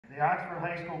the Oxford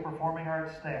High School Performing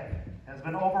Arts staff has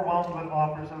been overwhelmed with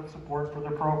offers of support for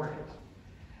their programs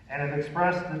and have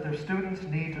expressed that their students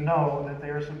need to know that they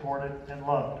are supported and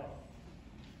loved.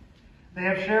 They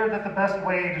have shared that the best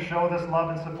way to show this love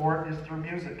and support is through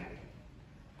music.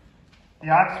 The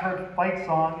Oxford fight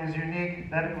song is unique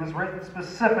that it was written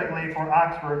specifically for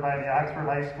Oxford by the Oxford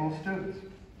High School students.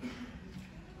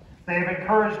 They have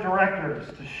encouraged directors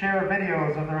to share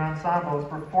videos of their ensembles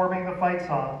performing the fight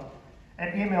song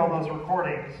and email those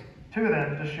recordings to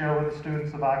them to share with the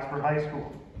students of Oxford High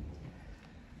School.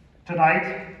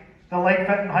 Tonight, the Lake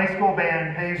Fenton High School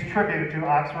Band pays tribute to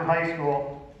Oxford High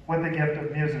School with the gift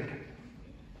of music.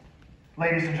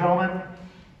 Ladies and gentlemen,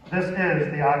 this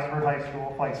is the Oxford High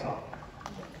School fight song.